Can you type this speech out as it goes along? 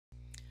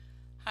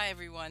Hi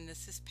everyone,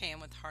 this is Pam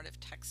with Heart of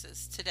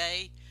Texas.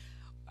 Today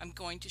I'm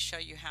going to show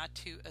you how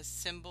to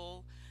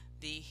assemble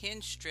the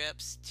hinge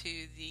strips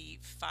to the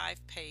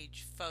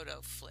 5-page photo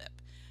flip.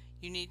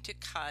 You need to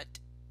cut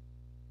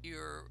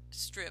your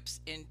strips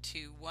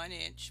into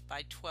 1-inch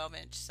by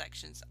 12-inch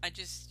sections. I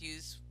just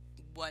use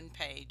 1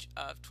 page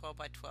of 12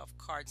 by 12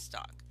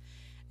 cardstock.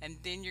 And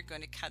then you're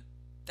going to cut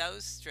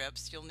those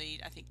strips. You'll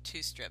need, I think,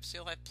 2 strips.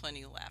 You'll have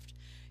plenty left.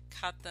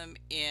 Cut them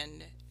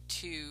in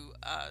to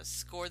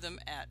score them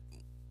at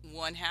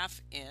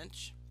 1/2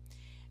 inch,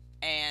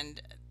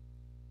 and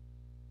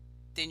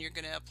then you're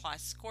going to apply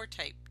score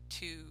tape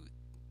to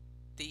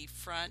the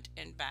front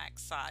and back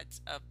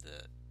sides of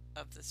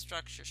the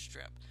structure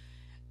strip,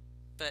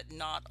 but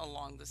not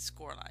along the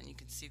score line. You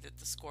can see that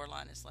the score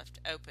line is left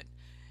open.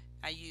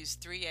 I use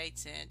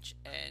 3/8 inch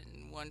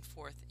and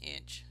 1/4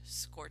 inch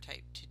score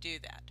tape to do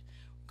that.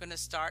 We're going to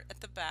start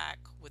at the back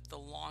with the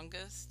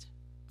longest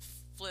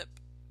flip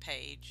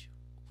page,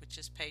 which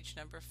is page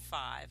number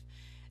 5,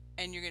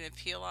 and you're going to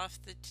peel off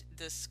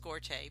the score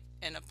tape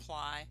and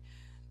apply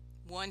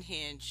 1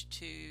 hinge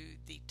to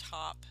the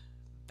top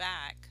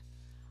back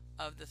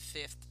of the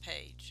 5th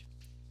page.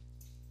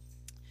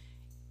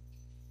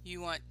 You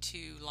want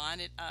to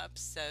line it up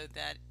so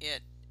that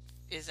it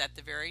is at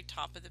the very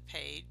top of the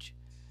page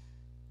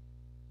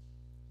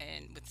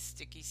and with the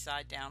sticky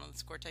side down on the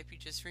score tape you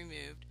just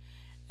removed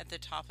at the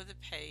top of the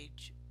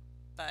page,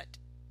 but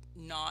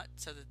not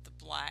so that the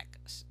black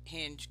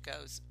hinge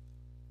goes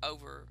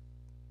over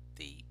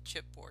the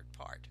chipboard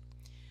part.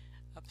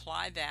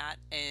 Apply that,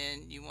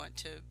 and you want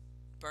to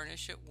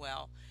burnish it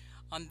well.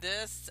 On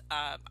this,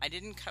 I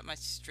didn't cut my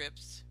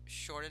strips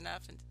short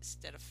enough.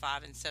 Instead of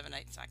 5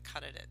 7/8, I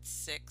cut it at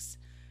 6,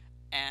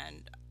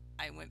 and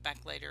I went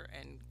back later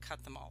and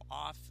cut them all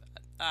off.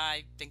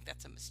 I think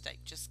that's a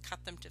mistake. Just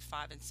cut them to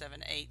 5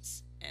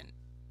 7/8, and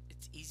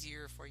it's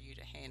easier for you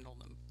to handle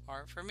them,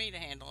 or for me to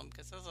handle them,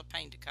 because it was a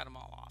pain to cut them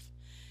all off.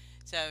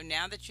 So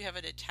now that you have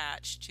it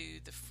attached to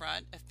the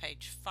front of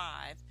page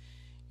 5,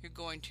 you're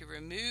going to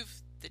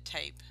remove the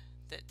tape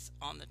that's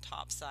on the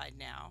top side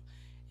now,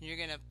 and you're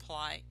going to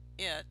apply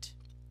it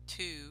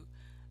to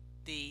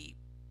the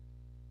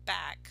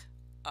back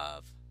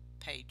of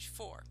page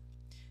 4.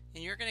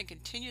 And you're going to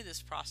continue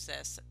this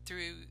process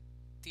through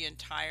the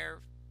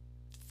entire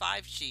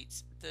 5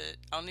 sheets. The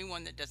only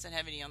one that doesn't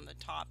have any on the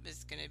top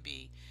is going to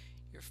be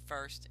your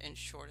first and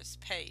shortest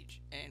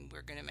page, and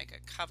we're going to make a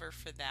cover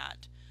for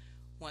that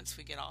once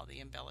we get all the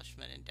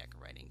embellishment and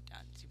decorating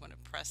done. So you want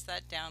to press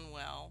that down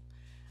well,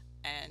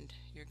 and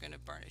you're going to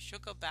burnish.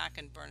 You'll go back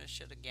and burnish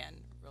it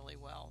again really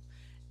well.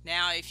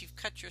 Now if you've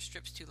cut your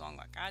strips too long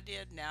like I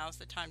did, now's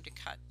the time to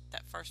cut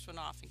that first one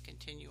off and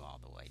continue all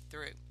the way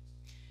through.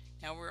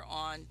 Now we're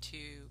on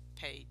to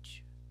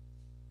page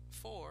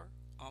 4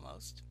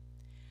 almost,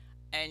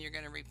 and you're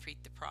going to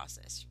repeat the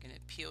process. You're going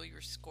to peel your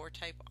score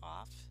tape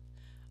off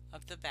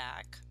of the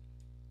back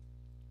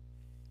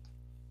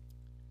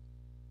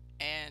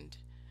and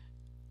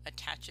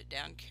attach it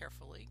down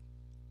carefully,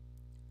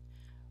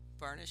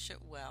 burnish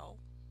it well,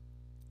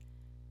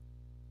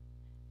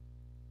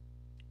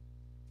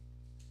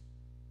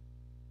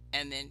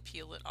 and then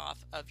peel it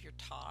off of your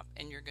top,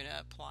 and you're going to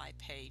apply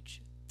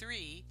page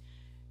 3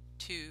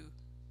 to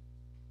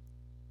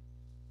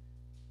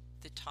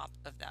the top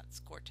of that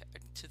score tape,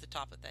 to the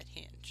top of that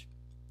hinge.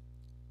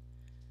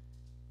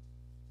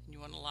 And you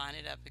want to line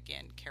it up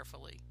again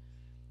carefully.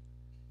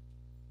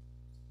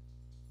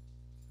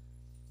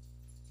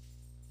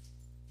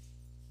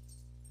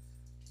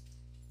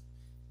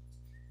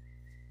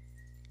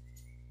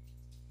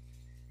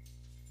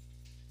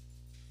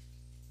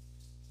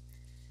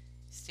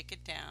 Stick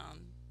it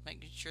down,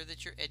 making sure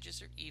that your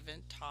edges are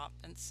even, top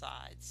and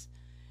sides,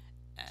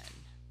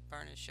 and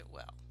burnish it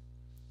well.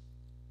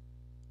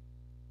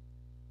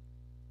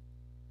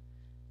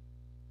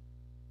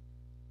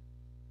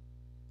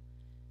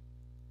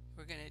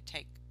 We're going to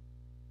take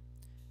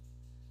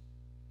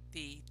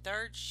the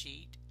 3rd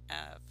sheet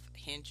of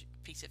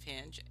piece of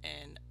hinge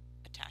and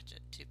attach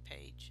it to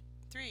page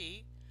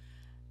 3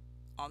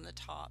 on the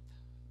top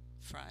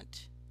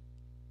front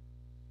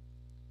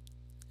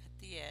at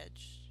the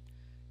edge,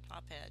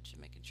 top edge,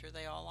 and making sure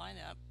they all line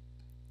up.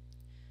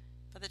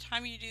 By the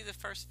time you do the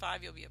first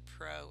 5, you'll be a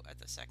pro at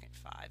the second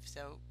 5.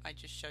 So I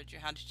just showed you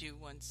how to do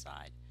one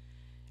side.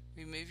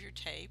 Remove your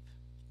tape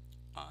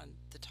on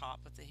the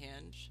top of the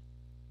hinge,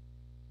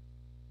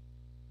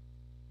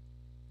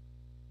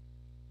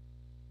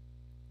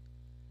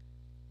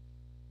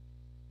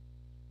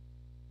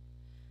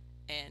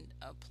 and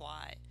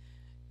apply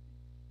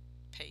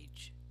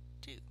page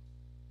 2.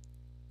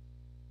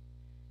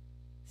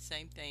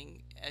 Same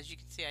thing. As you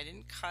can see, I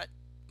didn't cut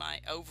my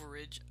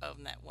overage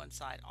of that one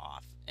side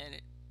off, and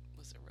it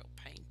was a real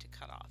pain to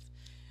cut off.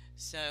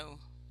 So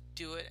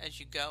do it as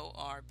you go,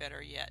 or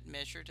better yet,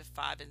 measure to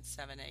 5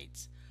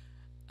 7/8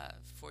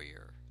 for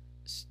your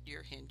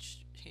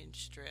hinge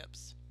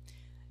strips.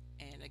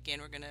 And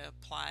again, we're going to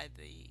apply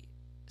the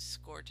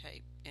score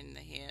tape in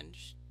the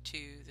hinge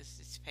to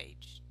this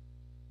page,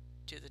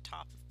 to the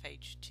top of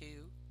page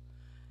 2,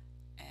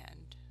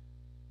 and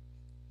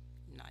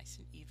nice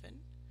and even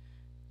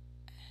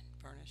and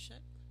burnish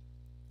it.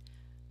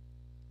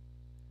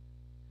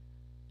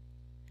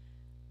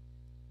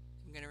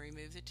 I'm going to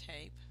remove the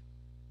tape.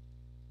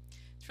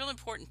 It's real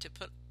important to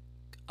put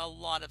a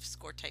lot of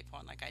score tape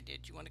on like I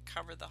did. You want to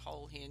cover the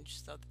whole hinge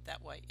so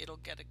that way it'll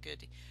get a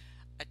good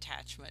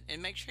attachment.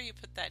 And make sure you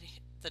put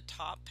the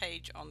top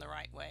page on the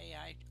right way.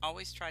 I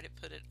always try to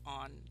put it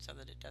on so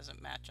that it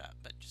doesn't match up,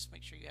 but just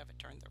make sure you have it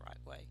turned the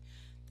right way,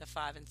 the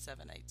 5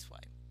 7/8 way.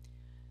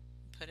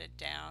 Put it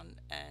down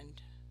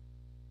and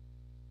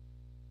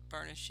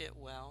burnish it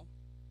well.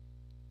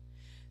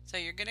 So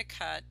you're going to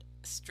cut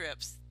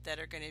strips that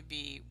are going to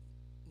be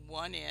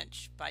 1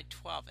 inch by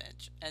 12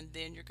 inch, and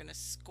then you're going to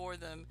score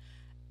them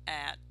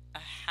at a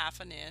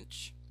 1/2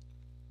 inch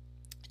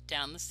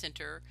down the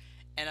center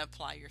and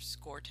apply your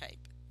score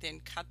tape. Then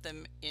cut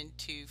them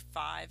into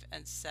 5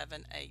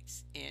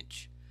 7/8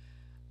 inch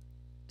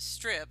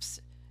strips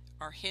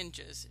or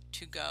hinges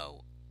to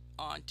go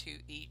onto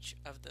each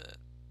of the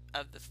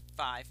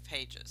 5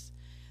 pages.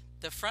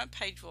 The front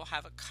page will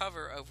have a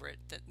cover over it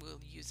that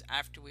we'll use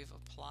after we've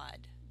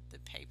applied the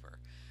paper.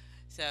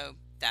 So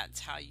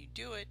that's how you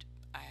do it.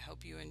 I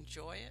hope you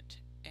enjoy it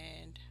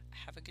and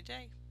have a good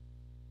day.